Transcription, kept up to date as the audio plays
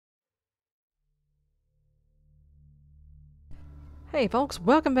Hey folks,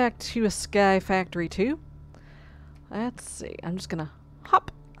 welcome back to Sky Factory 2. Let's see, I'm just gonna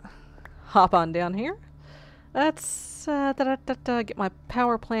hop on down here. Let's get my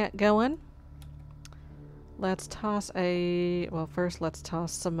power plant going. Let's toss first let's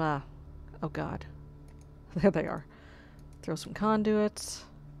toss some, oh god. There they are. Throw some conduits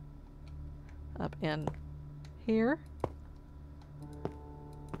up in here.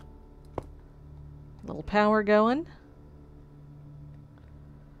 Little power going.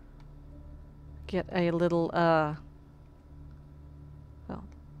 Get a little,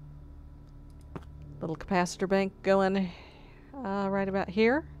 little capacitor bank going right about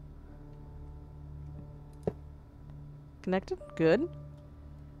here. Connected. Good.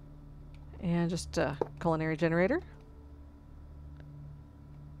 And just a culinary generator.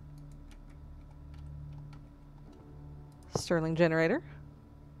 Stirling generator.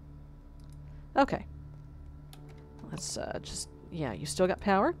 Okay. Let's yeah, you still got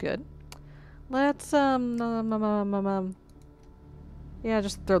power. Good. Let's, yeah,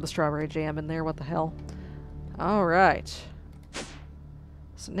 just throw the strawberry jam in there. What the hell? Alright.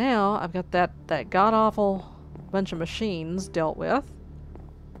 So now I've got that god-awful bunch of machines dealt with.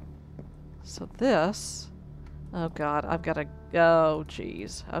 So this... Oh god, I've got to... Oh,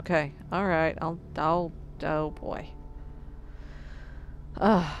 jeez. Okay. Alright. Oh boy.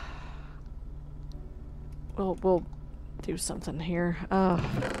 We'll do something here.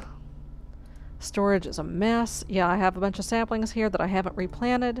 Storage is a mess. Yeah, I have a bunch of saplings here that I haven't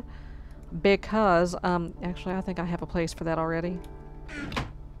replanted because, actually I think I have a place for that already.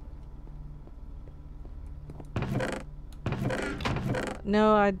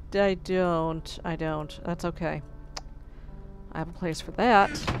 No, I don't. I don't. That's okay. I have a place for that.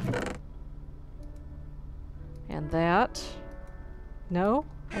 And that. No?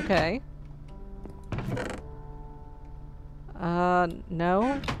 Okay.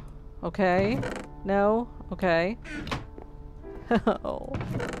 No? Okay. No? Okay. Oh.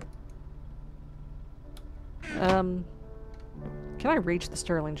 Can I reach the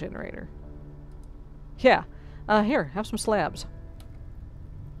Stirling generator? Yeah. Here, have some slabs.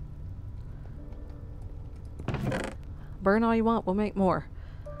 Burn all you want, we'll make more.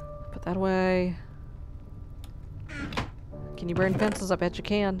 Put that away. Can you burn fences? I bet you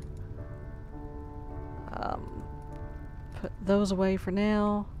can. Put those away for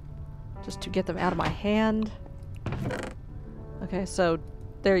now. Just to get them out of my hand. Okay, so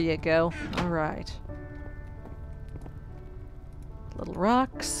there you go. Alright. Little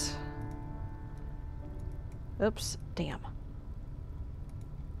rocks. Oops. Damn.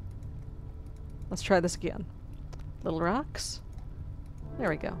 Let's try this again. Little rocks. There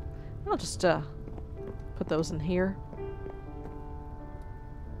we go. I'll just put those in here.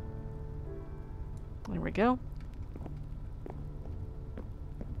 There we go.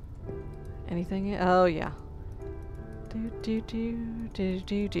 Anything? Oh, yeah.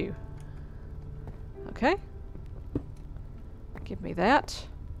 Do. Okay. Give me that.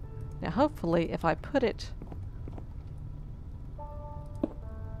 Now, hopefully, if I put it...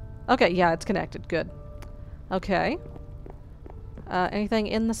 Okay, yeah, it's connected. Good. Okay. Anything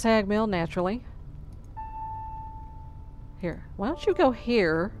in the sag mill? Naturally. Here. Why don't you go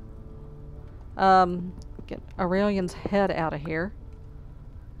here? Get Aurelian's head out of here.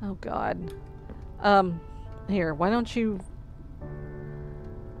 Oh, God. Here, why don't you...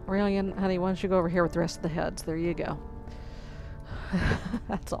 Aurelian, honey, why don't you go over here with the rest of the heads? There you go.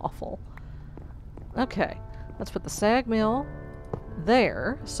 That's awful. Okay. Let's put the sag mill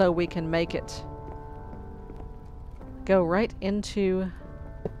there so we can make it go right into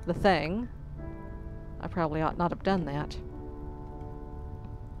the thing. I probably ought not have done that.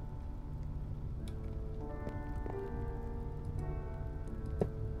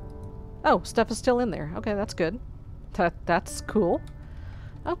 Oh, stuff is still in there. Okay, that's good. That's cool.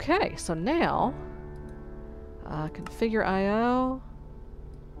 Okay, so now... configure I/O.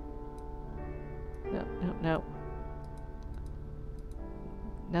 No.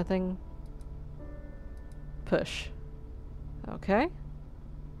 Nothing. Push. Okay.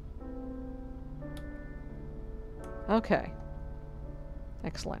 Okay.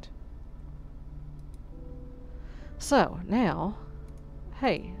 Excellent. So, now...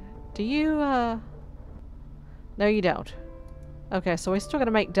 Hey... Do you, No, you don't. Okay, so we still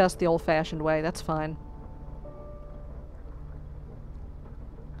gotta make dust the old-fashioned way. That's fine.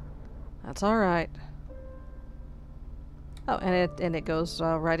 That's alright. Oh, and it goes,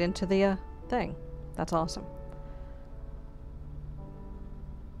 right into the, thing. That's awesome.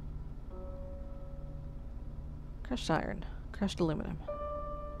 Crushed iron. Crushed aluminum.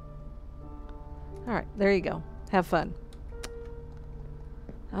 Alright, there you go. Have fun.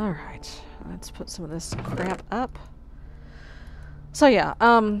 Alright, let's put some of this crap up. So yeah,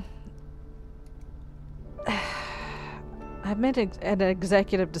 I've made an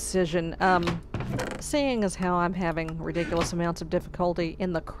executive decision, seeing as how I'm having ridiculous amounts of difficulty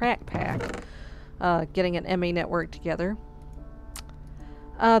in the crack pack, getting an ME network together.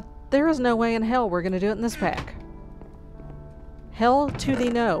 There is no way in hell we're going to do it in this pack. Hell to the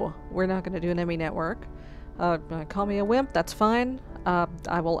no. We're not going to do an ME network. Call me a wimp, that's fine.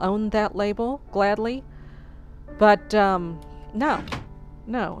 I will own that label, gladly. But, no.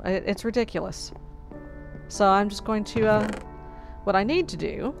 No, it's ridiculous. So I'm just going to, what I need to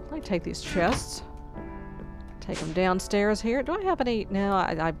do, let me take these chests, take them downstairs here. Do I have any? No,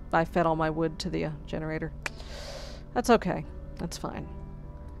 I fed all my wood to the generator. That's okay. That's fine.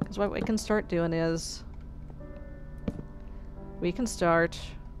 Because what we can start doing is, we can start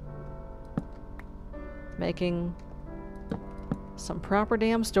making some proper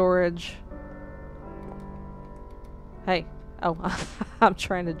damn storage. Hey. Oh, I'm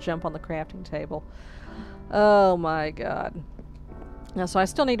trying to jump on the crafting table. Oh my god. Now, so I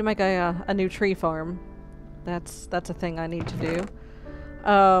still need to make a new tree farm. That's a thing I need to do.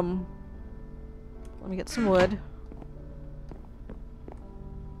 Let me get some wood.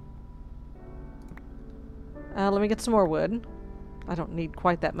 Let me get some more wood. I don't need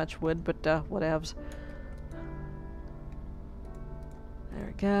quite that much wood, but whatevs. There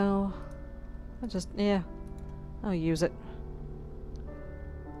we go. I'll use it.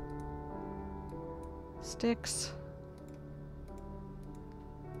 Sticks.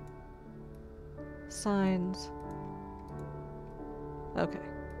 Signs. Okay.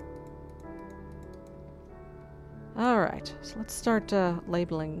 Alright, so let's start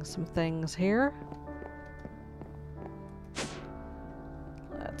labeling some things here.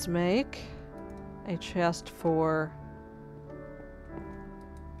 Let's make a chest for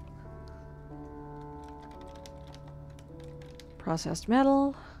processed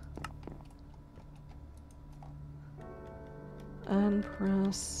metal.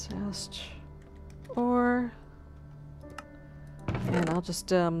 Unprocessed ore. And I'll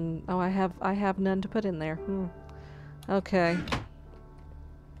just oh, I have none to put in there. Okay.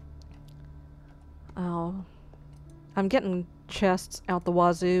 Oh, I'm getting chests out the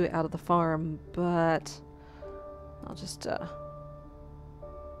wazoo out of the farm, but I'll just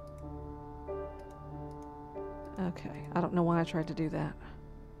okay, I don't know why I tried to do that.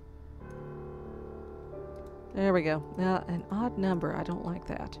 There we go. Now, an odd number. I don't like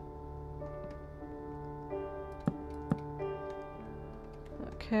that.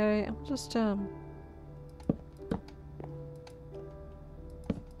 Okay, I'll just,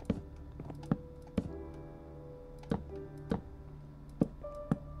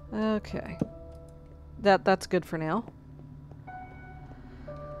 okay. That's good for now.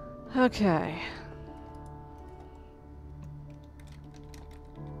 Okay.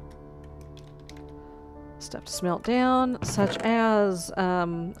 Stuff to smelt down, such as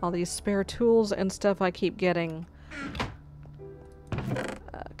all these spare tools and stuff I keep getting.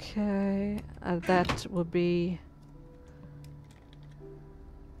 Okay, that will be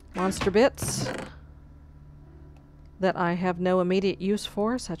monster bits that I have no immediate use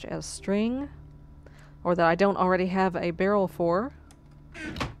for, such as string, or that I don't already have a barrel for.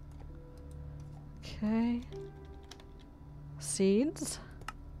 Okay. Seeds.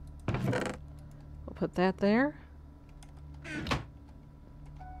 We'll put that there.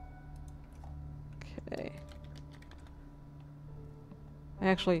 Okay.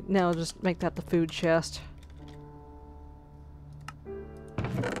 Actually, no, just make that the food chest.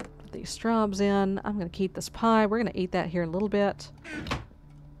 Put these straws in. I'm going to keep this pie. We're going to eat that here in a little bit.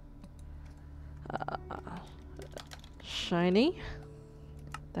 Shiny.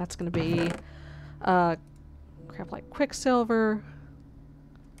 That's going to be crap like quicksilver.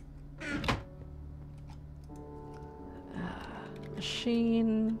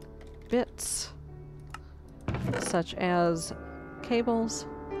 Machine bits, such as cables.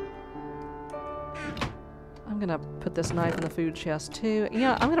 I'm gonna put this knife in the food chest too.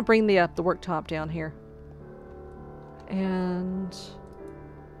 Yeah, I'm gonna bring the worktop down here. And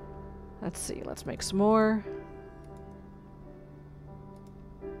let's see, let's make some more.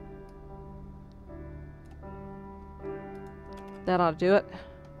 That ought to do it.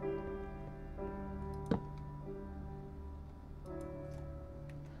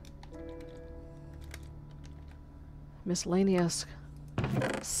 Miscellaneous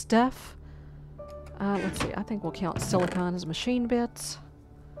stuff. Let's see, I think we'll count silicon as machine bits.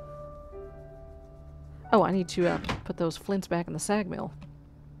 Oh, I need to put those flints back in the sag mill.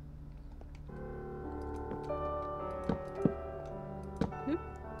 Oop.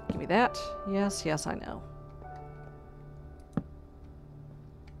 me that. Yes, yes, I know.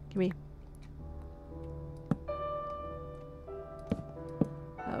 Give me...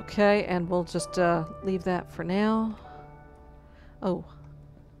 Okay, and we'll just leave that for now. Oh.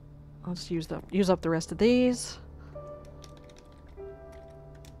 I'll just use up the rest of these.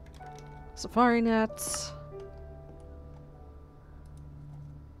 Safari nets.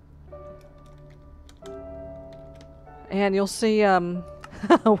 And you'll see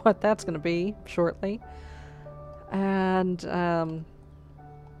what that's going to be shortly. And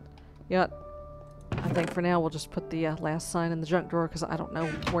yeah, I think for now we'll just put the last sign in the junk drawer because I don't know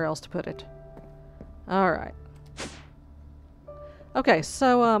where else to put it. Alright. Okay,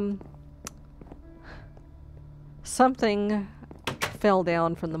 so something fell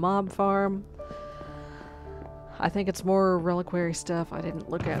down from the mob farm. I think it's more reliquary stuff. I didn't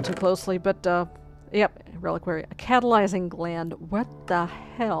look at it too closely, but yep, reliquary. A catalyzing gland. What the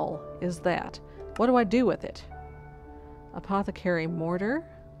hell is that? What do I do with it? Apothecary mortar.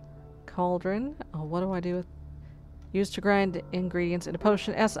 Cauldron. Oh, what do I do with... Used to grind ingredients into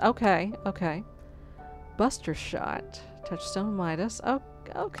potion. Okay, okay. Buster shot. Touchstone Midas. Oh,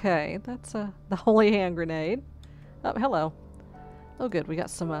 okay. That's the holy hand grenade. Oh, hello. Oh, good. We got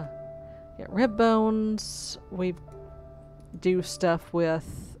some yeah, rib bones. We do stuff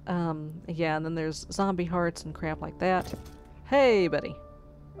with yeah, and then there's zombie hearts and crap like that. Hey, buddy.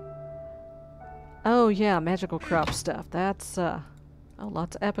 Oh yeah, magical crop stuff. That's oh,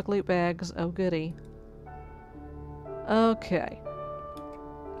 lots of epic loot bags. Oh goody. Okay.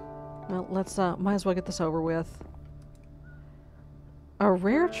 Well, let's might as well get this over with. A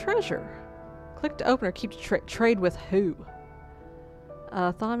rare treasure. Click to open or keep to trade with who?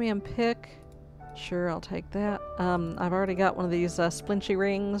 Thaumium pick. Sure, I'll take that. I've already got one of these splinchy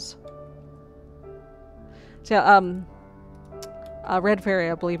rings. So yeah, Red Fairy,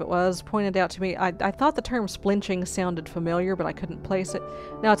 I believe it was, pointed out to me. I thought the term splinching sounded familiar, but I couldn't place it.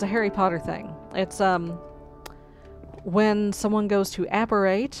 No, it's a Harry Potter thing. It's when someone goes to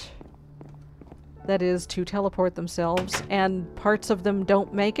apparate, that is to teleport themselves, and parts of them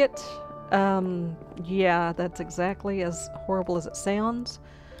don't make it. Yeah, that's exactly as horrible as it sounds.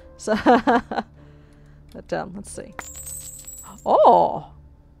 So, but let's see. Oh,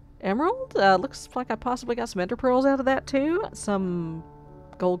 emerald. Looks like I possibly got some ender pearls out of that too. Some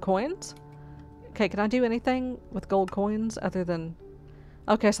gold coins. Okay, can I do anything with gold coins other than?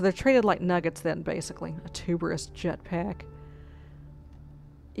 Okay, so they're traded like nuggets then, basically. A tuberous jetpack.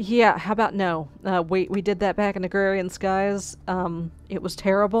 Yeah, how about no? We did that back in Agrarian Skies. It was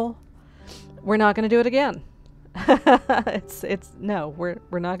terrible. We're not going to do it again. No,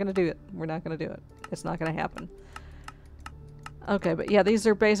 we're not going to do it. We're not going to do it. It's not going to happen. Okay, but yeah, these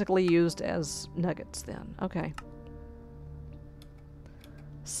are basically used as nuggets then. Okay.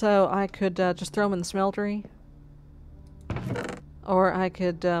 So I could just throw them in the smeltery. Or I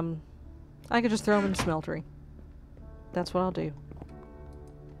could just throw them in the smeltery. That's what I'll do.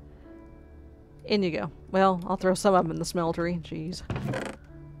 In you go. Well, I'll throw some of them in the smeltery. Jeez.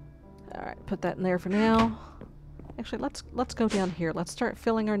 Alright, put that in there for now. Actually, let's go down here. Let's start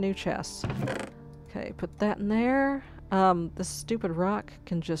filling our new chests. Okay, put that in there. This stupid rock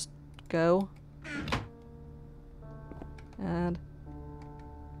can just go. And...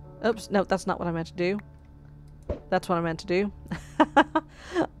 Oops, no, that's not what I meant to do. That's what I meant to do.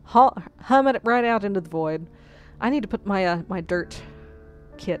 Hum it right out into the void. I need to put my my dirt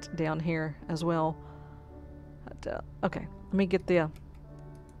kit down here as well. But, okay, let me get the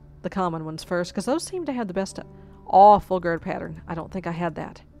common ones first, because those seem to have the best... Oh, full guard pattern. I don't think I had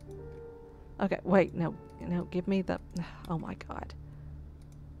that. Okay, wait, no, give me the... Oh my god.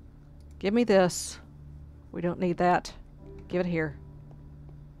 Give me this. We don't need that. Give it here.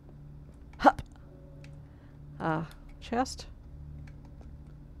 Hup! Chest.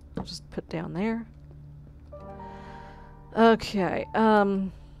 I'll just put down there. Okay,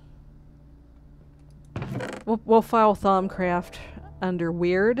 we'll file Thumbcraft under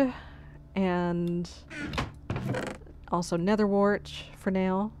weird, and also netherwart for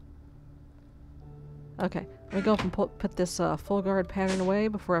now. Okay, let me go up and put this full guard pattern away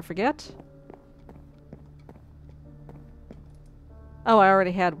before I forget. Oh, I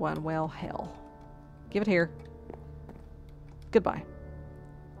already had one. Well, hell. Give it here. Goodbye.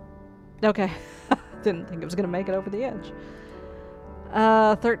 Okay. Didn't think it was going to make it over the edge.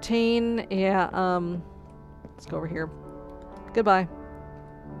 13. Yeah, let's go over here. Goodbye.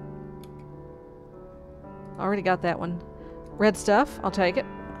 Already got that one. Red stuff. I'll take it.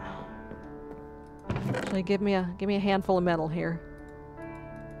 Actually, give me a handful of metal here.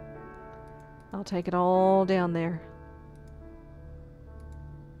 I'll take it all down there.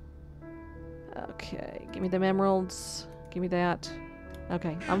 Okay, give me them emeralds. Give me that.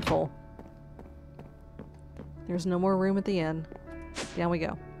 Okay, I'm full. There's no more room at the inn. Down we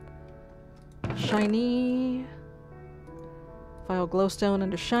go. Shiny. File glowstone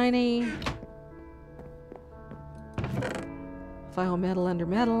under shiny. File metal under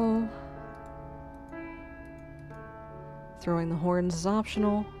metal. Throwing the horns is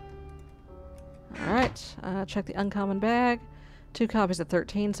optional. Alright, check the uncommon bag. 2 copies of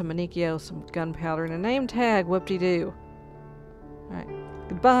 13, some Manicchio, some gunpowder, and a name tag. Whoop-de-doo. Alright,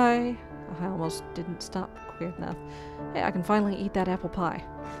 goodbye. I almost didn't stop quick enough. Hey, I can finally eat that apple pie.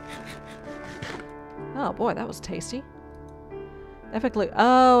 Oh boy, that was tasty. Epic loot.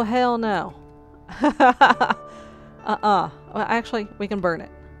 Oh, hell no. Well, actually, we can burn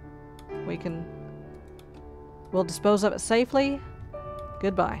it. We'll dispose of it safely.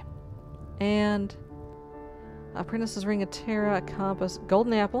 Goodbye. And Apprentice's Ring of Terra, a compass,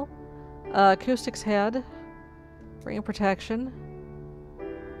 golden apple, Acoustic's head, Ring of Protection.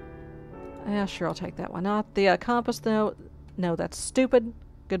 Yeah, sure, I'll take that one. Not the compass, though. No, that's stupid.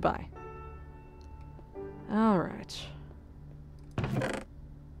 Goodbye. Alright.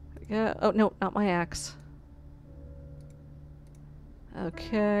 Yeah. Oh, no, not my axe.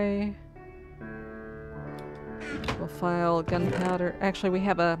 Okay. We'll file gunpowder. Actually, we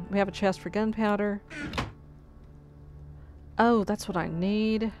have a chest for gunpowder. Oh, that's what I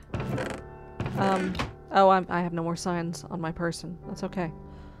need. Oh, I have no more signs on my person. That's okay.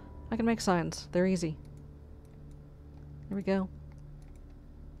 I can make signs. They're easy. Here we go.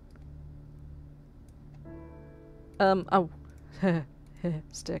 Oh.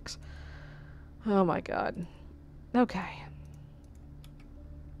 Sticks. Oh my god. Okay.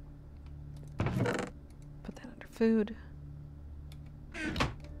 Put that under food.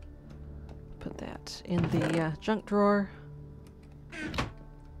 Put that in the junk drawer.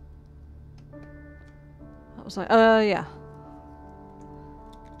 What was I? Yeah.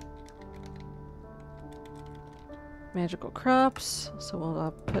 Magical crops. So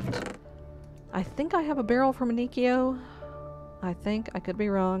we'll put... I think I have a barrel for Manicchio. I think. I could be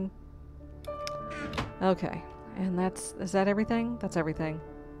wrong. Okay. And is that everything? That's everything.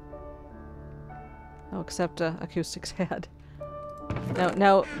 Oh, except Acoustic's head.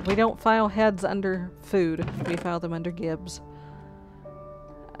 No, we don't file heads under food. We file them under Gibbs.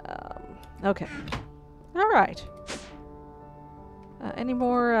 Okay. Alright. Any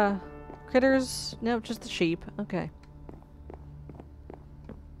more critters? No, just the sheep. Okay.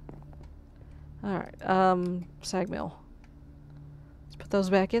 Alright, sag mill. Let's put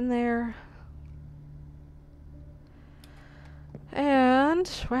those back in there.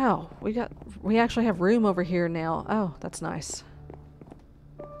 And, wow, we actually have room over here now. Oh, that's nice.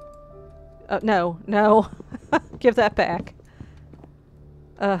 No. Give that back.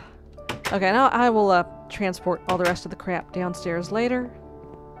 Okay, now I will, transport all the rest of the crap downstairs later.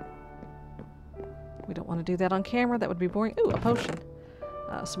 We don't want to do that on camera. That would be boring. Ooh, a potion.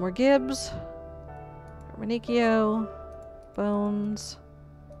 Some more Gibbs. Manicchio. Bones.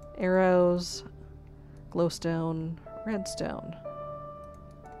 Arrows. Glowstone. Redstone.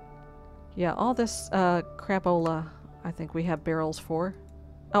 Yeah, all this crapola I think we have barrels for.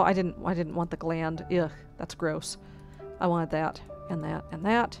 Oh, I didn't want the gland. Ugh, that's gross. I wanted that, and that, and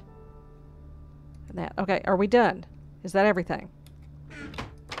that. And that. Okay, are we done? Is that everything?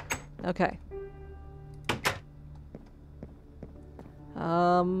 Okay.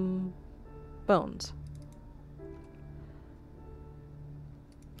 Bones.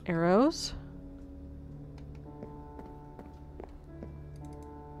 Arrows.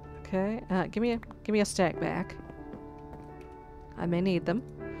 Okay, give me a stack back. I may need them.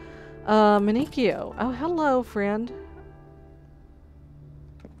 Manicchio. Oh, hello, friend.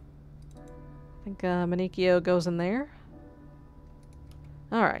 I think Manicchio goes in there.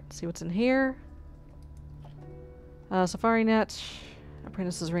 Alright, see what's in here. Safari net.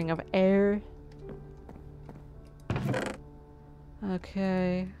 Apprentice's Ring of Air.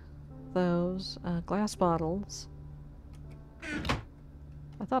 Okay. Those. Glass bottles.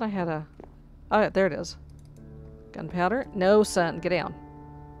 I thought I had a... Oh, there it is. Gunpowder. No, son. Get down.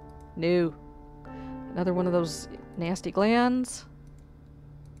 No. Another one of those nasty glands.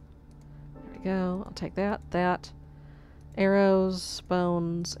 There we go. I'll take that. That. Arrows.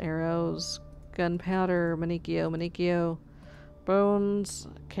 Bones. Arrows. Gunpowder. Manicchio. Bones.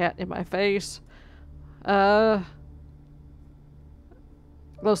 Cat in my face. Glowstone.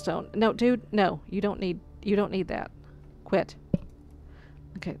 No, dude. No. You don't need that. Quit.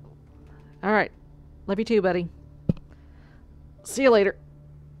 Okay. Alright. Love you too, buddy. See you later.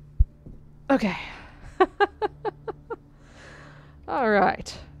 Okay.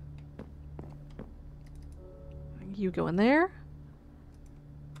 Alright. You go in there.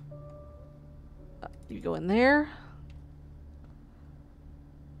 You go in there.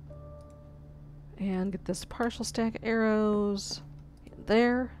 And get this partial stack of arrows in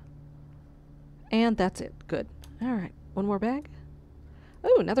there. And that's it. Good. Alright. One more bag.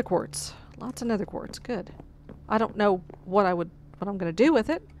 Oh, nether quartz. Lots of nether quartz. Good. I don't know what I'm going to do with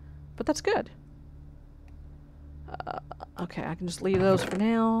it, but that's good. Okay, I can just leave those for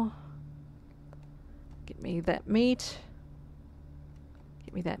now. Get me that meat.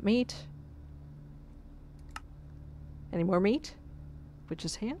 Get me that meat. Any more meat?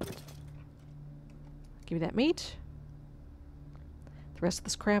 Witch's hand. Give me that meat. The rest of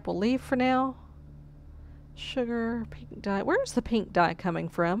this crap we'll leave for now. Sugar, pink dye. Where's the pink dye coming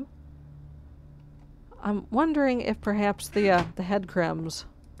from? I'm wondering if perhaps the head crumbs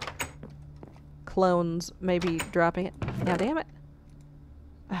clones may be dropping it. Now, damn it.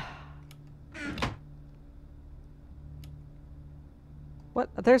 What?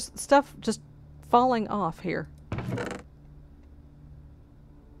 There's stuff just falling off here.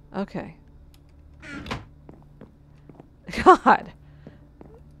 Okay. God.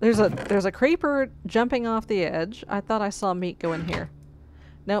 There's a creeper jumping off the edge. I thought I saw meat go in here.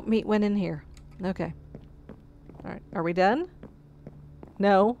 Nope, meat went in here. Okay. Alright, are we done?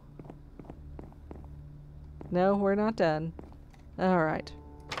 No. No, we're not done. Alright.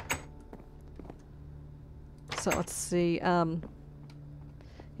 So let's see. Yeah,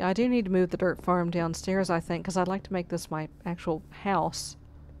 I do need to move the dirt farm downstairs, I think, because I'd like to make this my actual house.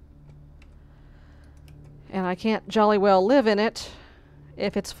 And I can't jolly well live in it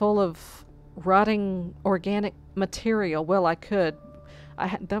if it's full of rotting organic material. Well, I could.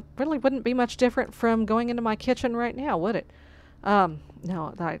 That really wouldn't be much different from going into my kitchen right now, would it?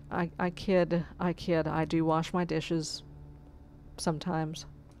 No, I kid. I do wash my dishes sometimes.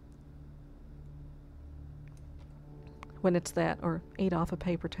 When it's that, or eat off a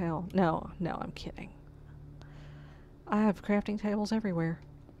paper towel. No, I'm kidding. I have crafting tables everywhere.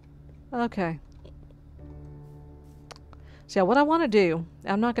 Okay. So yeah, what I want to do,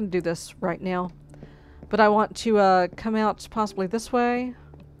 I'm not going to do this right now, but I want to come out possibly this way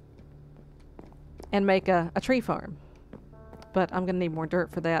and make a tree farm. But I'm going to need more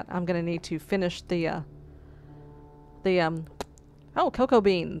dirt for that. I'm going to need to finish oh, cocoa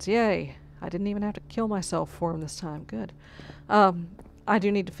beans, yay. I didn't even have to kill myself for them this time, good. I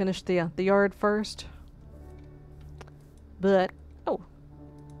do need to finish the yard first. But, oh.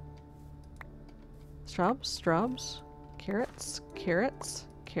 Strawbs. Carrots.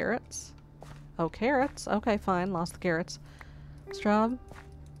 Oh, carrots. Okay, fine. Lost the carrots. Straw.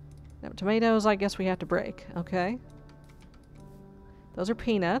 No, tomatoes, I guess we have to break. Okay. Those are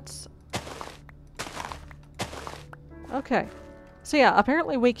peanuts. Okay. So yeah,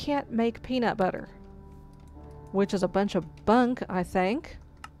 apparently we can't make peanut butter. Which is a bunch of bunk, I think.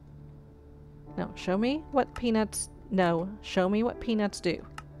 No, show me what peanuts... No, show me what peanuts do.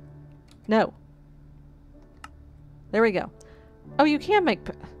 No. There we go. Oh, you can make...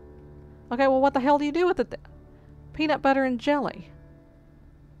 Okay, well, what the hell do you do with it? Peanut butter and jelly.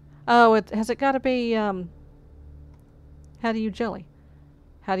 Oh, has it got to be, how do you jelly?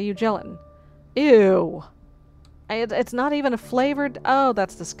 How do you gelatin? Ew. It's not even a flavored... Oh,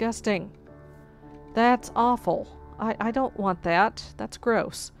 that's disgusting. That's awful. I don't want that. That's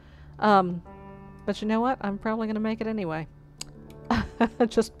gross. But you know what? I'm probably going to make it anyway.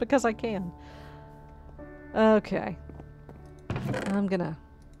 Just because I can. Okay. I'm gonna...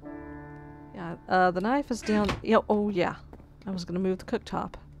 Yeah, the knife is down... Yeah, oh, yeah. I was gonna move the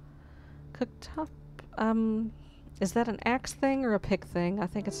cooktop. Cooktop... Is that an axe thing or a pick thing? I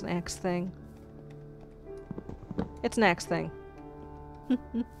think it's an axe thing. It's an axe thing.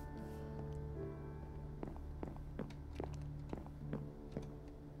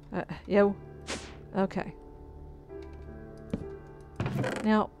 Yo. Okay.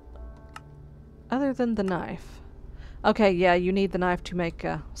 Now... Other than the knife. Okay, yeah, you need the knife to make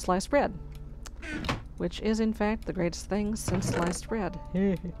sliced bread. Which is, in fact, the greatest thing since sliced bread.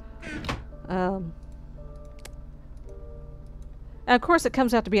 And of course it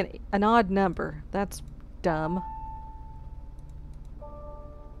comes out to be an odd number. That's dumb.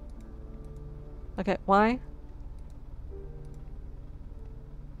 Okay, why?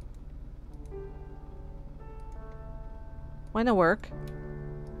 Why no work?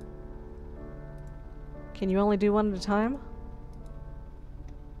 Can you only do one at a time?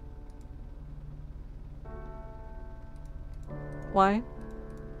 Why?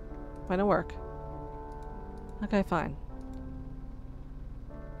 Why no work? Okay, fine.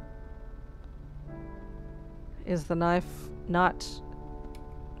 Is the knife not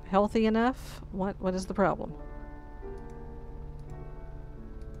healthy enough? What is the problem?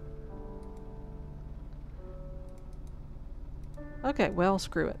 Okay, well,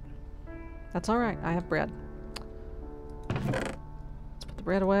 screw it. That's alright, I have bread. Let's put the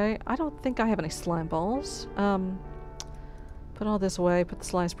bread away. I don't think I have any slime balls. Put all this away, put the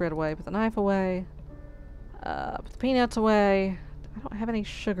sliced bread away, put the knife away, put the peanuts away. I don't have any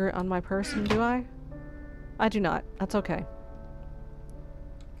sugar on my person, do I? I do not. That's okay.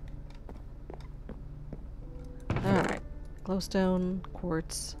 Alright. Glowstone,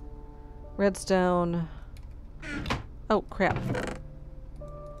 quartz, redstone. Oh, crap.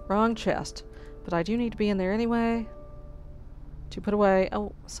 Wrong chest. But I do need to be in there anyway. To put away.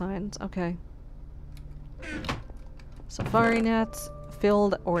 Oh, signs. Okay. Safari nets.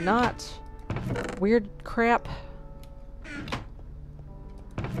 Filled or not. Weird crap.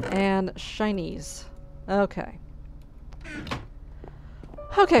 And shinies. Okay.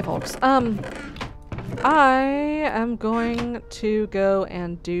 Okay, folks. I am going to go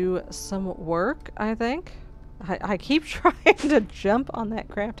and do some work, I think. I keep trying to jump on that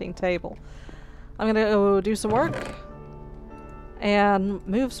crafting table. I'm gonna go do some work and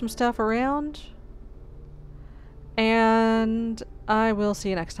move some stuff around. And I will see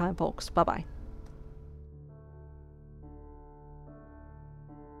you next time, folks. Bye-bye.